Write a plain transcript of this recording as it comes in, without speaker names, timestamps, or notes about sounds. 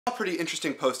A pretty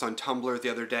interesting post on Tumblr the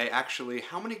other day. Actually,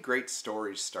 how many great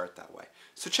stories start that way?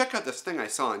 So check out this thing I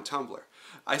saw on Tumblr.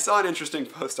 I saw an interesting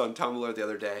post on Tumblr the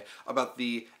other day about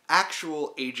the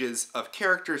actual ages of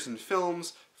characters in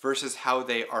films versus how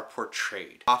they are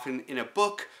portrayed. Often in a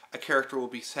book, a character will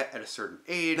be set at a certain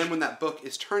age, then when that book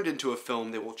is turned into a film,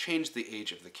 they will change the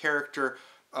age of the character,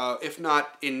 if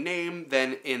not in name,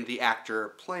 then in the actor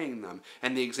playing them.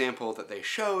 And the example that they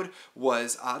showed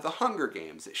was The Hunger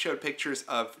Games. It showed pictures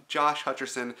of Josh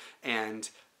Hutcherson and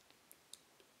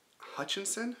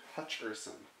Hutchinson?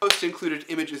 Hutcherson. The post included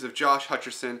images of Josh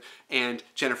Hutcherson and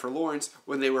Jennifer Lawrence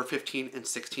when they were 15 and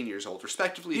 16 years old,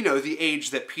 respectively. You know, the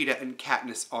age that Peeta and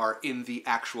Katniss are in the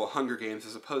actual Hunger Games,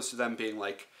 as opposed to them being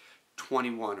like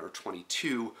 21 or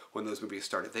 22 when those movies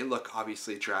started. They look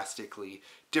obviously drastically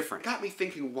different. It got me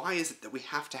thinking, why is it that we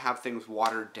have to have things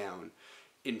watered down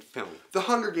in film? The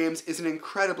Hunger Games is an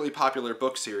incredibly popular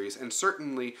book series, and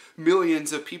certainly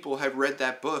millions of people have read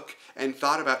that book and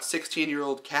thought about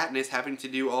 16-year-old Katniss having to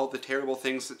do all the terrible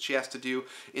things that she has to do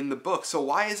in the book. So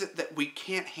why is it that we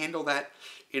can't handle that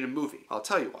in a movie? I'll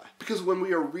tell you why. Because when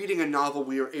we are reading a novel,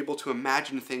 we are able to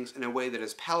imagine things in a way that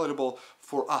is palatable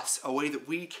for us, a way that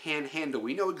we can handle.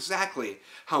 We know exactly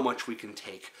how much we can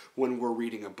take when we're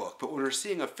reading a book, but when we're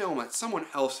seeing a film, it's someone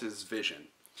else's vision.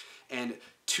 And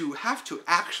to have to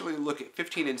actually look at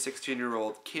 15 and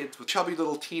 16-year-old kids with chubby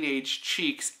little teenage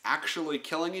cheeks actually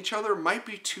killing each other might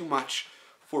be too much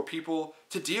for people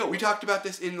to deal with. We talked about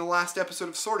this in the last episode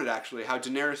of Sorted, actually, how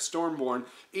Daenerys Stormborn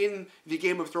in the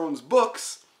Game of Thrones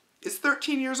books is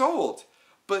 13 years old.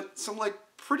 But some, like,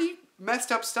 pretty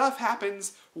messed up stuff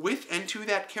happens with and to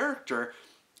that character,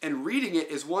 and reading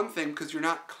it is one thing because you're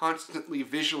not constantly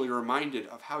visually reminded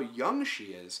of how young she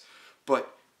is.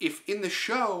 But if in the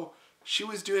show she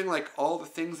was doing like all the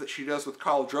things that she does with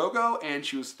Khal Drogo and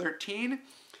she was 13,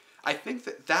 I think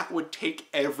that that would take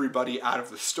everybody out of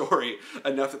the story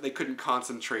enough that they couldn't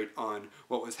concentrate on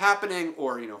what was happening,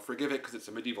 or, you know, forgive it because it's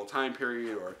a medieval time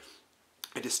period or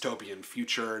a dystopian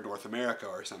future in North America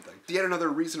or something. Yet another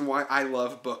reason why I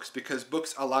love books, because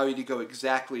books allow you to go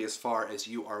exactly as far as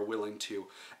you are willing to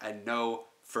and no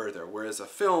further, whereas a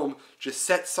film just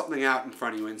sets something out in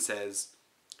front of you and says,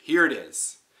 here it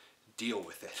is. Deal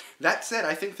with it. That said,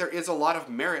 I think there is a lot of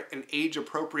merit in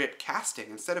age-appropriate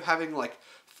casting. Instead of having like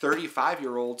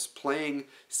 35-year-olds playing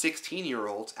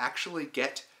 16-year-olds, actually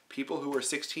get people who are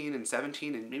 16 and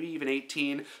 17 and maybe even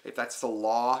 18, if that's the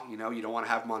law. You know, you don't want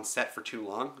to have them on set for too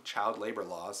long. Child labor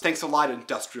laws. Thanks a lot,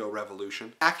 Industrial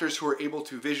Revolution. Actors who are able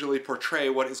to visually portray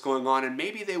what is going on, and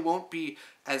maybe they won't be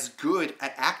as good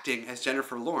at acting as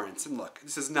Jennifer Lawrence. And look,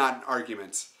 this is not an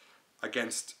argument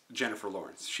against Jennifer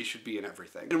Lawrence. She should be in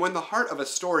everything. And when the heart of a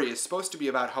story is supposed to be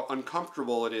about how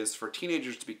uncomfortable it is for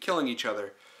teenagers to be killing each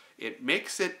other, it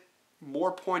makes it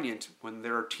more poignant when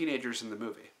there are teenagers in the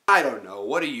movie. I don't know.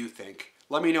 What do you think?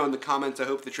 Let me know in the comments. I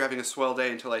hope that you're having a swell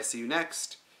day. Until I see you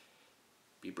next,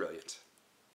 be brilliant.